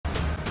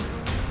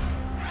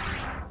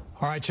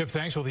All right, Chip,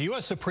 thanks. Well, the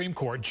U.S. Supreme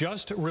Court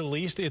just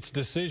released its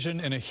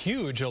decision in a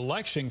huge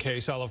election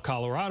case out of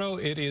Colorado.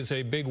 It is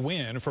a big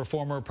win for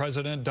former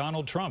President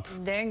Donald Trump.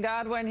 Dan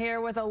Godwin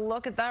here with a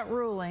look at that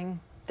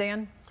ruling.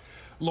 Dan?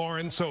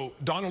 Lauren, so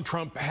Donald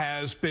Trump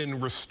has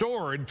been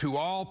restored to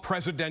all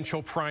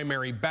presidential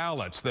primary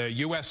ballots. The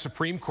U.S.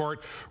 Supreme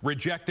Court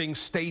rejecting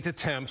state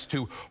attempts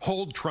to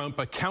hold Trump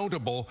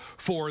accountable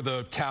for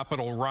the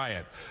Capitol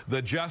riot.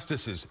 The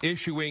justices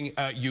issuing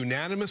a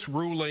unanimous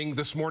ruling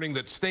this morning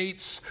that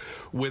states,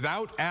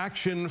 without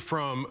action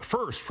from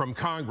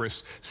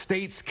Congress,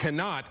 states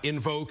cannot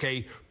invoke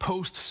a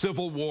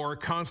post-Civil War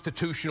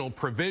constitutional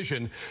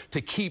provision to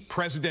keep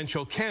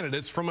presidential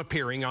candidates from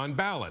appearing on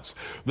ballots.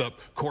 The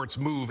court's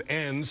move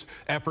ends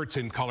efforts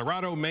in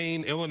Colorado,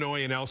 Maine,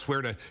 Illinois, and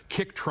elsewhere to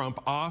kick Trump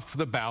off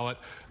the ballot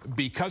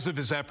because of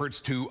his efforts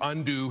to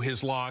undo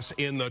his loss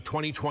in the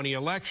 2020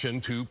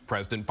 election to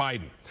President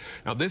Biden.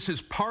 Now, this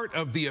is part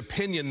of the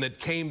opinion that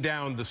came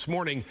down this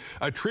morning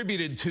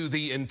attributed to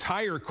the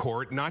entire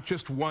court, not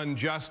just one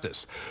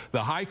justice.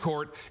 The High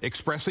Court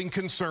expressing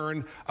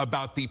concern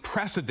about the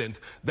precedent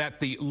that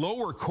the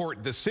lower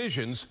court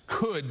decisions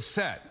could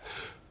set.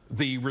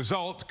 The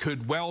result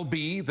could well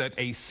be that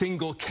a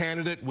single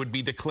candidate would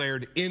be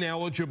declared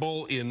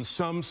ineligible in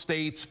some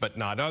states, but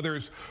not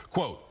others.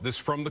 Quote, this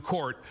from the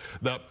court,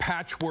 the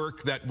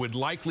patchwork that would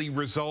likely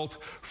result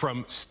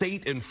from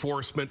state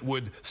enforcement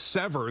would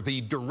sever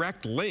the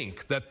direct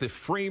link that the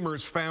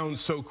framers found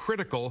so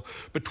critical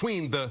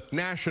between the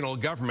national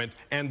government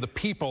and the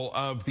people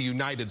of the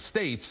United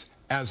States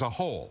as a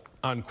whole,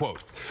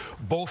 unquote.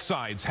 Both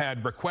sides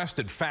had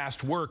requested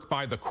fast work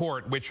by the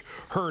court, which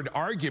heard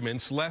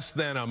arguments less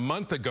than a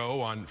month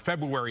ago on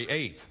February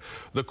 8th.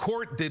 The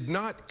court did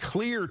not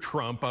clear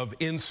Trump of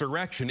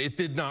insurrection. It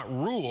did not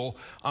rule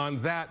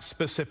on that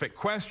specific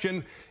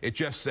question. It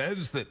just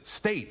says that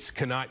states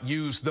cannot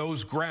use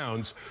those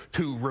grounds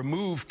to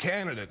remove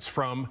candidates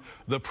from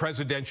the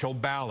presidential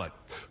ballot.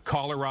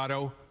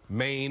 Colorado,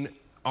 Maine,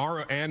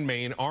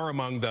 are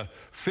among the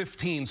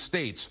 15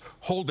 states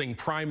holding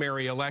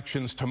primary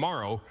elections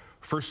tomorrow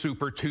for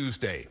Super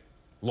Tuesday.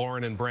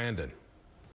 Lauren and Brandon.